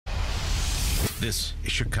This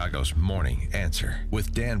is Chicago's Morning Answer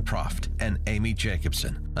with Dan Proft and Amy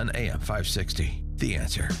Jacobson on AM 560. The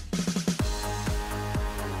Answer.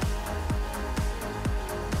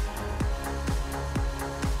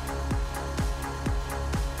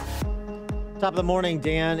 Top of the morning,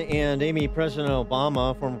 Dan and Amy. President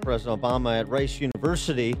Obama, former President Obama at Rice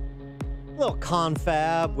University. A little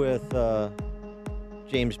confab with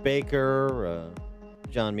James Baker,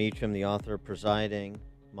 John Meacham, the author, presiding,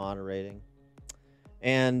 moderating.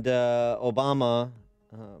 And Obama,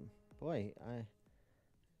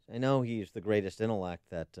 I know he's the greatest intellect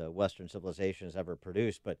that Western civilization has ever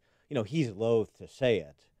produced, but, he's loath to say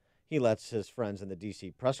it. He lets his friends in the D.C.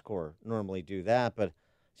 press corps normally do that, but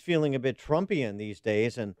he's feeling a bit Trumpian these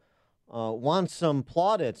days and wants some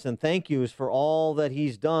plaudits and thank yous for all that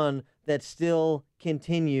he's done that still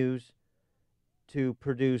continues to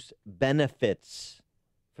produce benefits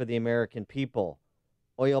for the American people.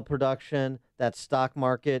 Oil production, that stock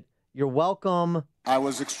market. You're welcome. I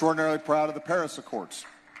was extraordinarily proud of the Paris Accords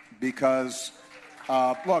because,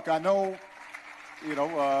 look, I know,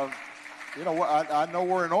 I know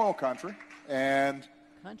we're an oil country, and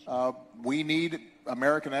we need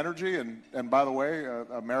American energy, and by the way,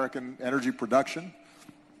 American energy production.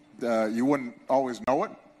 You wouldn't always know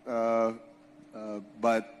it,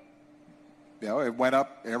 but it went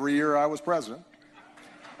up every year I was president.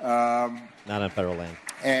 Not on federal land.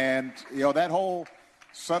 And, that whole,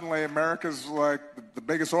 suddenly America's like the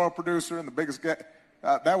biggest oil producer and the biggest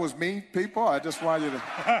that was me, people. I just want you to.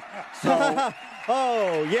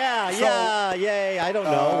 Yay. I don't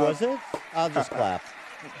know. Was it? I'll just clap.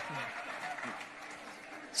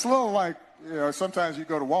 It's a little like, sometimes you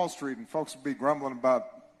go to Wall Street and folks will be grumbling about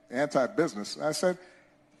anti-business. I said,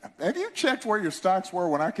 have you checked where your stocks were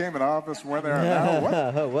when I came in office and where they are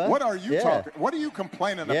now? What are you talking? What are you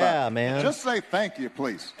complaining about? Yeah, man. Just say thank you,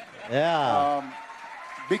 please. Yeah.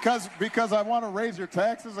 Because I want to raise your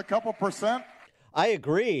taxes a couple percent. I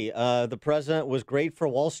agree. The president was great for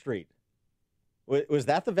Wall Street. Was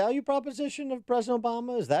that the value proposition of President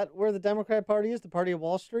Obama? Is that where the Democrat Party is, the party of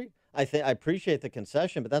Wall Street? I appreciate the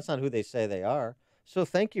concession, but that's not who they say they are. So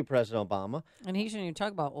thank you, President Obama. And he shouldn't even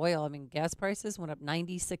talk about oil. I mean, gas prices went up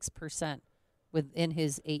 96% within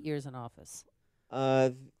his 8 years in office.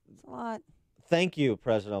 That's a lot. Thank you,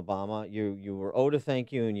 President Obama. You were owed a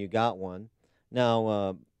thank you, and you got one.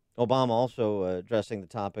 Now, Obama also addressing the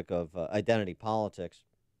topic of identity politics.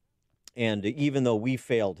 And even though we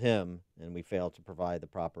failed him and we failed to provide the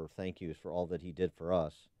proper thank yous for all that he did for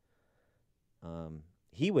us,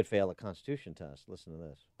 he would fail a Constitution test. Listen to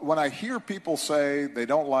this. When I hear people say they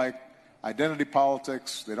don't like identity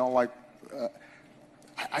politics, they don't like...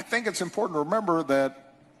 I think it's important to remember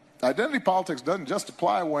that identity politics doesn't just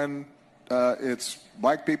apply when it's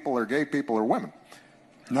black people or gay people or women.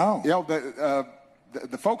 No.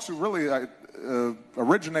 The folks who really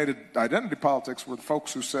originated identity politics were the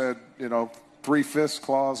folks who said, three-fifths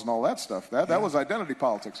clause and all that stuff. That was identity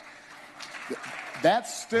politics.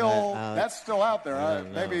 That's still out there.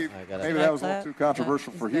 Maybe that was a little too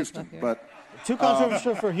controversial for Houston, but too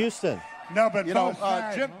controversial for Houston. No, but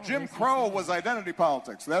Jim Crow was identity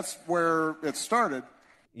politics. That's where it started.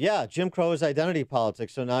 Yeah, Jim Crow is identity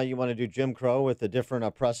politics. So now you want to do Jim Crow with a different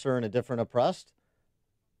oppressor and a different oppressed?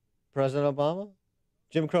 President Obama?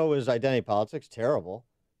 Jim Crow is identity politics. Terrible,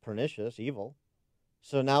 pernicious, evil.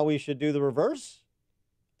 So now we should do the reverse?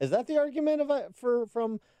 Is that the argument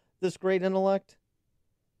from this great intellect?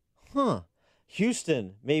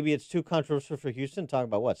 Houston, maybe it's too controversial for Houston to talk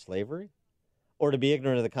about what, slavery? Or to be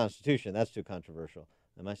ignorant of the Constitution. That's too controversial.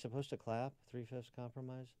 Am I supposed to clap? Three-fifths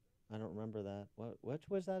compromise? I don't remember that. What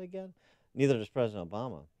was that again? Neither does President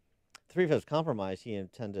Obama. Three-fifths compromise he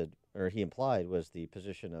implied was the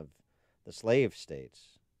position of the slave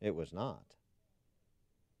states. It was not.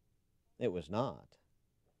 It was not.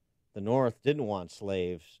 The North didn't want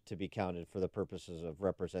slaves to be counted for the purposes of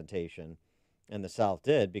representation, and the South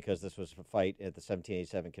did because this was a fight at the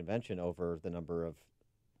 1787 convention over the number of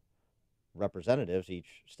representatives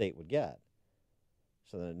each state would get.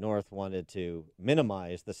 So the North wanted to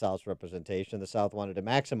minimize the South's representation. The South wanted to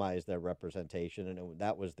maximize their representation, and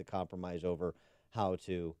that was the compromise over how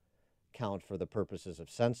to count for the purposes of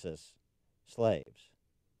census slaves.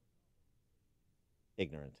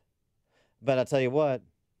 Ignorant. But I'll tell you what,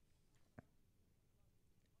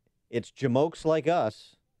 it's jamokes like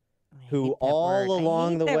us who all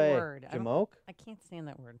along the way... Jamoke? I can't stand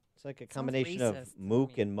that word. It's like a combination of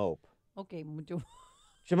mook and mope. Okay.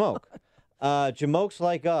 Jamoke. Jamokes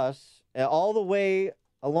like us, all the way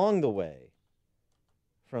along the way,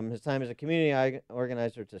 from his time as a community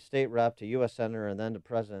organizer to state rep to U.S. senator and then to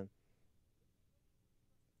president,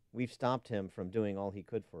 we've stopped him from doing all he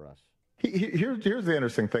could for us. Here's the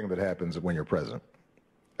interesting thing that happens when you're president,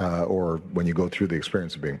 or when you go through the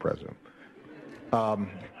experience of being president.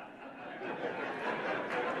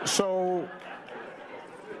 So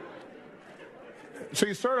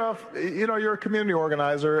you start off, you're a community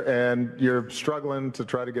organizer, and you're struggling to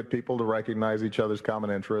try to get people to recognize each other's common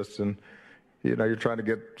interests, and you're trying to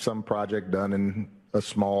get some project done in a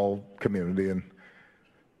small community, and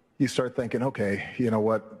you start thinking, okay, you know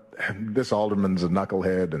what, this alderman's a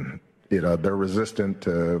knucklehead, and they're resistant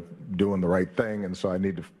to doing the right thing, and so I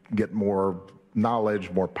need to get more knowledge,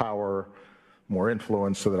 more power, more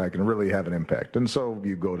influence so that I can really have an impact. And so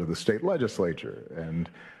you go to the state legislature, and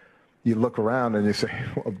you look around and you say,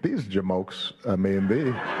 well, these jamokes,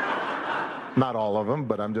 not all of them,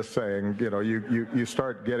 but I'm just saying, you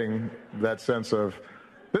start getting that sense of,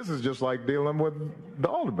 this is just like dealing with the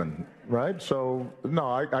alderman, right? So, no,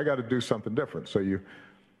 I got to do something different. So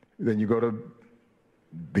then you go to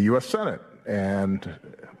the U.S. Senate, and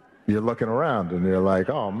you're looking around, and you're like,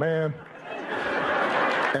 oh, man.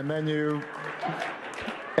 And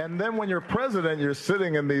then when you're president, you're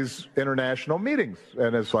sitting in these international meetings,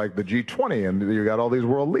 and it's like the G20, and you got all these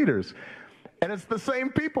world leaders, and it's the same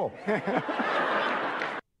people.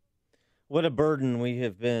 What a burden we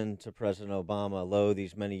have been to President Obama, lo,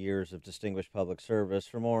 these many years of distinguished public service.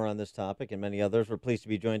 For more on this topic and many others, we're pleased to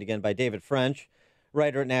be joined again by David French,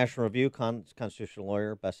 writer at National Review, constitutional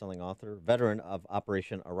lawyer, best-selling author, veteran of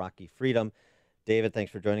Operation Iraqi Freedom. David,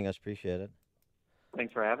 thanks for joining us. Appreciate it.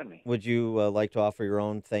 Thanks for having me. Would you like to offer your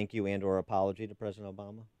own thank you and or apology to President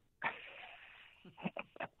Obama?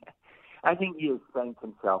 I think he has thanked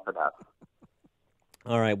himself enough.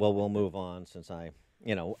 All right, well, we'll move on since I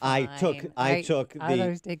took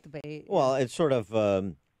others take the bait. Well, it's sort of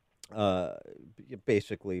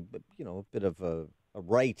basically, a bit of a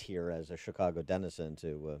right here as a Chicago denizen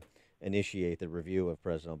to initiate the review of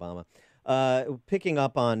President Obama. Picking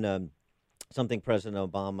up on something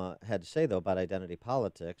President Obama had to say, though, about identity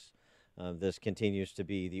politics. This continues to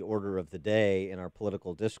be the order of the day in our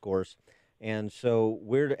political discourse. And so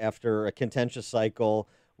we're after a contentious cycle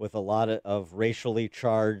with a lot of racially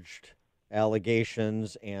charged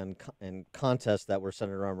allegations and contests that were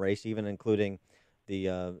centered around race, even including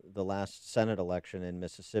the last Senate election in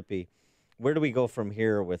Mississippi. Where do we go from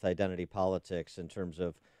here with identity politics in terms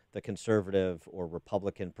of the conservative or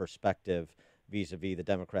Republican perspective vis-a-vis the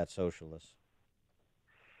Democrat socialists?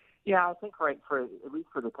 Yeah, I think at least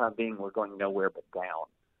for the time being, we're going nowhere but down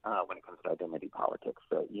when it comes to identity politics.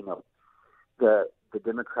 The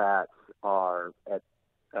Democrats are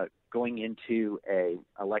going into a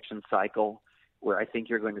election cycle where I think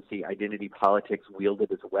you're going to see identity politics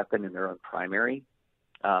wielded as a weapon in their own primary.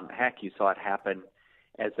 Heck, you saw it happen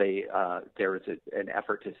as there was an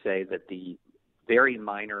effort to say that the very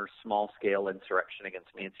minor, small-scale insurrection against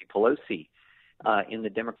Nancy Pelosi in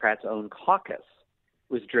the Democrats' own caucus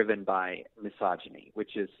was driven by misogyny,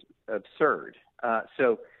 which is absurd.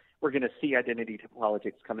 So we're going to see identity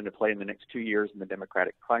politics come into play in the next 2 years in the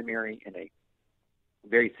Democratic primary in a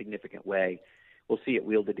very significant way. We'll see it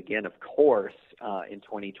wielded again, of course, in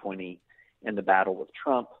 2020 in the battle with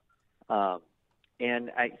Trump. I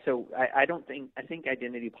think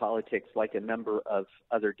identity politics, like a number of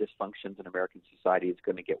other dysfunctions in American society, is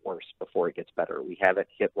going to get worse before it gets better. We haven't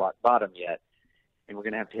hit rock bottom yet, and we're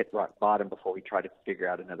going to have to hit rock bottom before we try to figure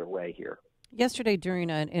out another way here. Yesterday, during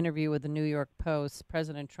an interview with the New York Post,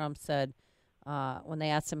 President Trump said, when they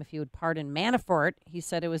asked him if he would pardon Manafort, he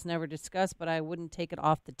said it was never discussed, but I wouldn't take it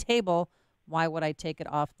off the table. Why would I take it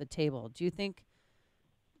off the table? Do you think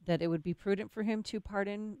that it would be prudent for him to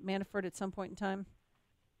pardon Manafort at some point in time?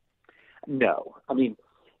 No. I mean,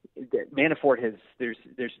 Manafort has, there's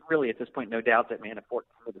really at this point no doubt that Manafort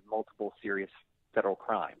committed multiple serious federal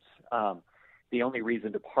crimes. The only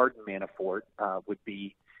reason to pardon Manafort would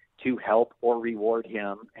be to help reward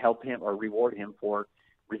him for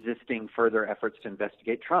resisting further efforts to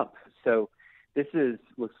investigate Trump. So this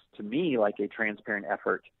looks to me like a transparent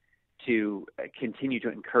effort to continue to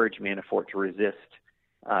encourage Manafort to resist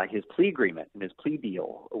his plea agreement and his plea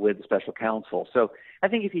deal with the special counsel. So I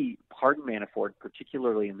think if he pardoned Manafort,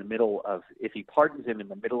 particularly if he pardons him in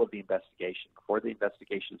the middle of the investigation, before the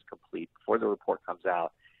investigation is complete, before the report comes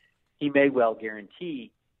out, he may well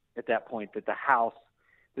guarantee at that point that the House,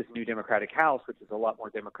 this new Democratic House, which is a lot more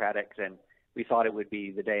Democratic than we thought it would be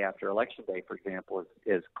the day after Election Day, for example,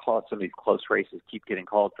 is called, some of these close races keep getting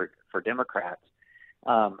called for Democrats.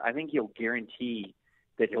 I think he'll guarantee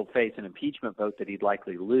that he'll face an impeachment vote that he'd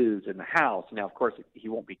likely lose in the House. Now, of course, he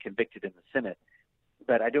won't be convicted in the Senate,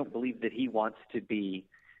 but I don't believe that he wants to be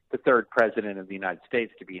the third president of the United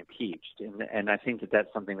States to be impeached. And I think that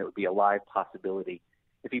that's something that would be a live possibility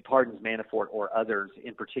if he pardons Manafort or others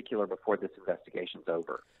in particular before this investigation's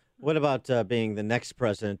over. What about being the next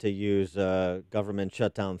president to use government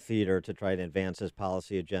shutdown theater to try to advance his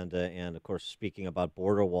policy agenda? And, of course, speaking about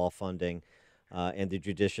border wall funding and the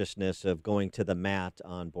judiciousness of going to the mat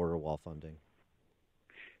on border wall funding.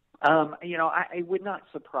 It would not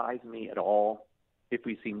surprise me at all if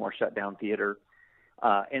we see more shutdown theater.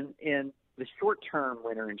 And the short-term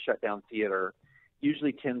winner in shutdown theater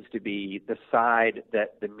usually tends to be the side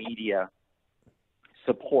that the media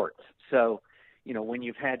supports. So, when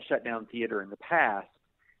you've had shutdown theater in the past,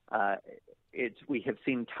 we have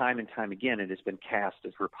seen time and time again it has been cast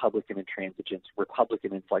as Republican intransigence,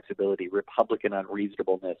 Republican inflexibility, Republican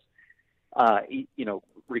unreasonableness,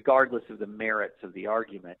 regardless of the merits of the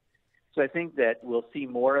argument. So I think that we'll see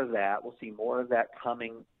more of that. We'll see more of that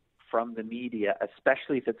coming from the media,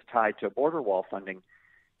 especially if it's tied to border wall funding.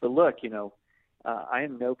 But look, I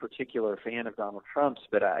am no particular fan of Donald Trump's,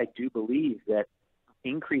 but I do believe that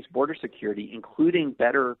increased border security, including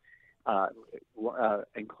better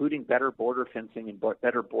border fencing and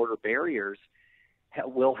better border barriers,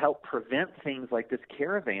 will help prevent things like this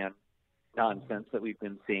caravan nonsense that we've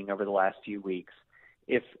been seeing over the last few weeks.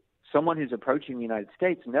 If someone who's approaching the United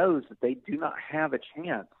States knows that they do not have a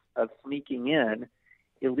chance of sneaking in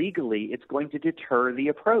illegally, it's going to deter the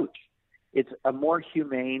approach. It's a more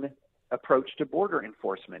humane approach to border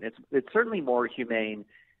enforcement. It's certainly more humane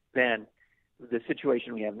than the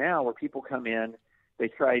situation we have now, where people come in, they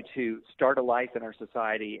try to start a life in our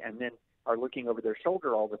society, and then are looking over their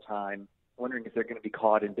shoulder all the time, wondering if they're going to be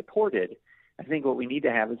caught and deported. I think what we need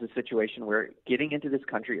to have is a situation where getting into this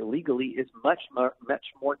country illegally is much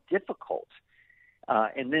more difficult.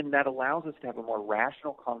 And then that allows us to have a more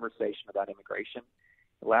rational conversation about immigration.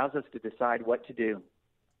 It allows us to decide what to do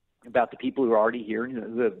about the people who are already here and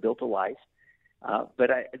who have built a life. But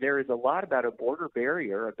there is a lot about a border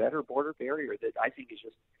barrier, a better border barrier, that I think is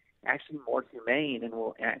just actually more humane and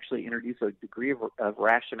will actually introduce a degree of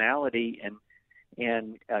rationality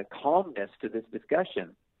and calmness to this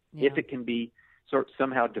discussion, if it can be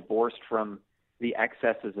somehow divorced from the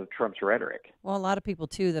excesses of Trump's rhetoric. Well, a lot of people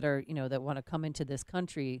too that are that want to come into this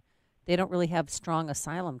country, they don't really have strong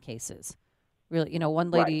asylum cases. Really,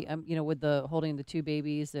 one lady, right. With the holding the two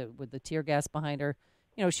babies with the tear gas behind her,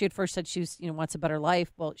 she at first said she wants a better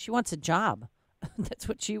life. Well, she wants a job. That's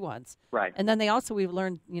what she wants. Right. And then we've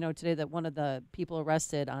learned, today that one of the people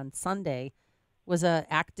arrested on Sunday was an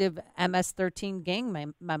active MS-13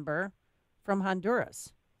 gang member from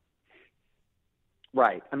Honduras.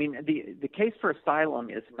 Right. I mean, the case for asylum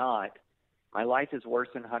is not, my life is worse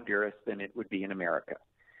in Honduras than it would be in America.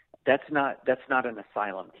 That's not an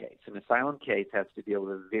asylum case. An asylum case has to deal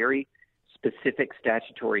with a very specific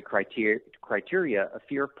statutory criteria, a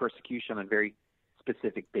fear of persecution on very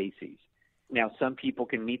specific bases. Now, some people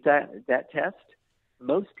can meet that test.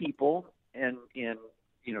 Most people in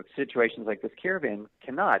situations like this caravan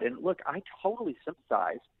cannot. And look, I totally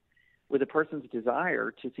sympathize with a person's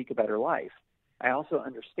desire to seek a better life. I also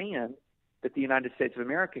understand that the United States of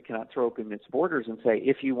America cannot throw open its borders and say,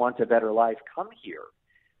 if you want a better life, come here.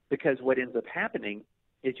 Because what ends up happening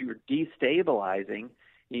is you destabilize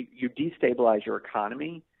your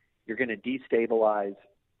economy. You're going to destabilize,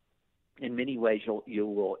 in many ways, you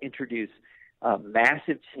will introduce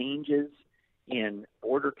massive changes in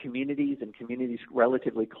border communities and communities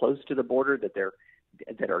relatively close to the border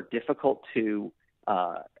that are difficult to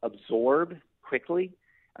absorb quickly.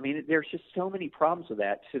 I mean, there's just so many problems with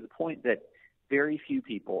that, to the point that very few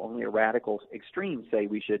people, only a radical extreme, say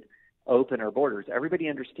we should open our borders. Everybody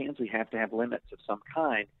understands we have to have limits of some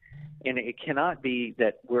kind, and it cannot be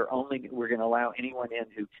that we're going to allow anyone in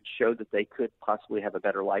who can show that they could possibly have a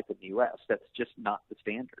better life in the U.S. That's just not the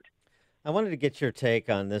standard. I wanted to get your take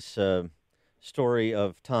on this story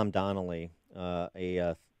of Tom Donnelly,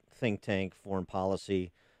 a think tank foreign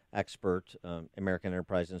policy expert, American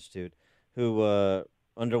Enterprise Institute, who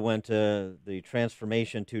underwent the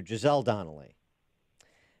transformation to Giselle Donnelly.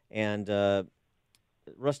 And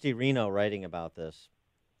Rusty Reno writing about this,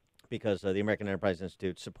 because the American Enterprise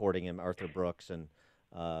Institute supporting him, Arthur Brooks and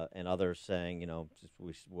others saying,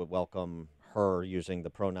 we would welcome her, using the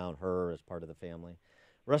pronoun her as part of the family.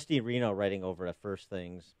 Rusty Reno, writing over at First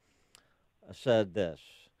Things, said this: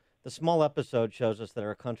 "The small episode shows us that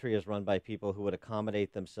our country is run by people who would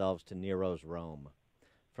accommodate themselves to Nero's Rome.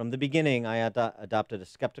 From the beginning, I adopted a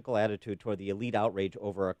skeptical attitude toward the elite outrage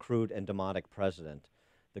over a crude and demonic president.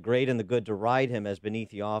 The great and the good deride him as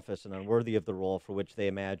beneath the office and unworthy of the role for which they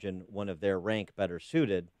imagine one of their rank better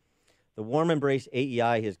suited. The warm embrace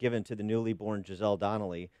AEI has given to the newly born Giselle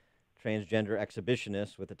Donnelly, transgender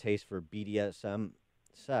exhibitionist with a taste for BDSM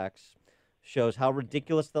sex, shows how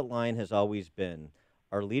ridiculous that line has always been.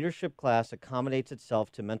 Our leadership class accommodates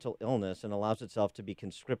itself to mental illness and allows itself to be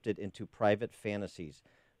conscripted into private fantasies.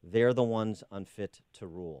 They're the ones unfit to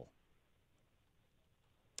rule.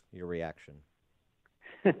 Your reaction?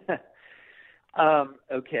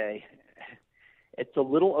 Okay. It's a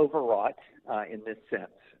little overwrought in this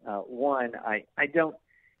sense. One, I don't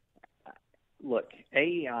look.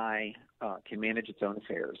 AEI can manage its own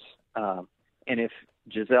affairs, and if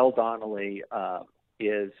Giselle Donnelly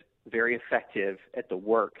is very effective at the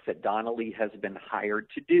work that Donnelly has been hired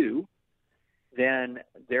to do, then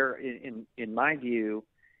there, in my view,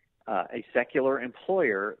 a secular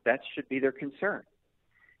employer, that should be their concern.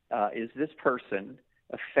 Is this person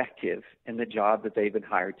effective in the job that they've been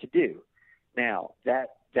hired to do? Now,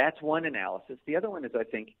 that's one analysis. The other one is, I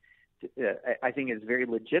think it's very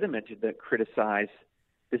legitimate to criticize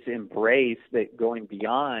this embrace that going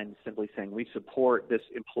beyond simply saying we support this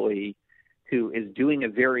employee who is doing a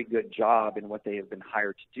very good job in what they have been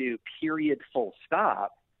hired to do, period, full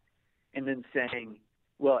stop, and then saying,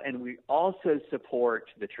 well, and we also support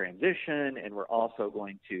the transition, and we're also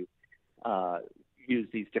going to use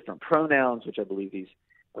these different pronouns, which I believe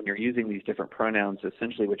when you're using these different pronouns,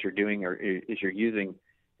 essentially what you're doing is you're using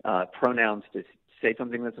pronouns to say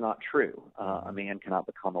something that's not true. A man cannot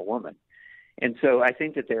become a woman. And so I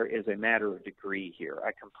think that there is a matter of degree here.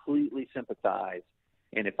 I completely sympathize.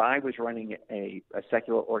 And if I was running a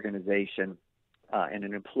secular organization and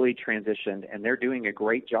an employee transitioned and they're doing a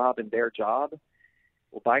great job in their job,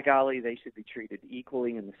 well, by golly, they should be treated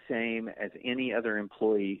equally and the same as any other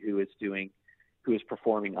employee who is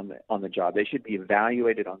performing on the job. They should be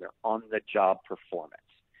evaluated on their on-the-job performance.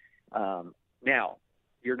 Now,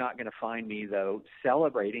 you're not going to find me, though,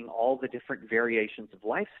 celebrating all the different variations of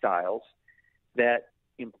lifestyles that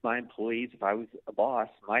my employees, if I was a boss,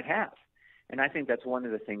 might have. And I think that's one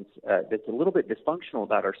of the things that's a little bit dysfunctional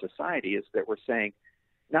about our society is that we're saying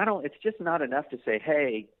it's just not enough to say,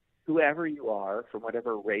 hey, whoever you are, from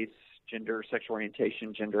whatever race, gender, sexual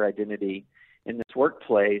orientation, gender identity in this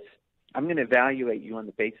workplace, I'm going to evaluate you on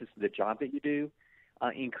the basis of the job that you do.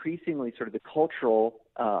 Increasingly, sort of the cultural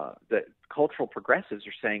progressives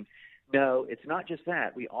are saying, no, it's not just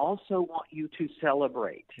that. We also want you to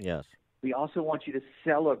celebrate. Yes. We also want you to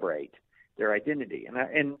celebrate their identity.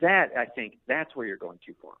 And that, I think, that's where you're going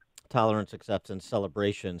too far. Tolerance, acceptance,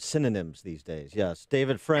 celebration, synonyms these days. Yes.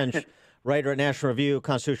 David French, writer at National Review,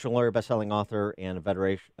 constitutional lawyer, best-selling author, and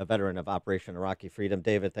a veteran of Operation Iraqi Freedom.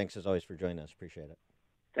 David, thanks as always for joining us. Appreciate it.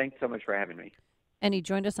 Thanks so much for having me. And he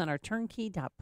joined us on our turnkey.pro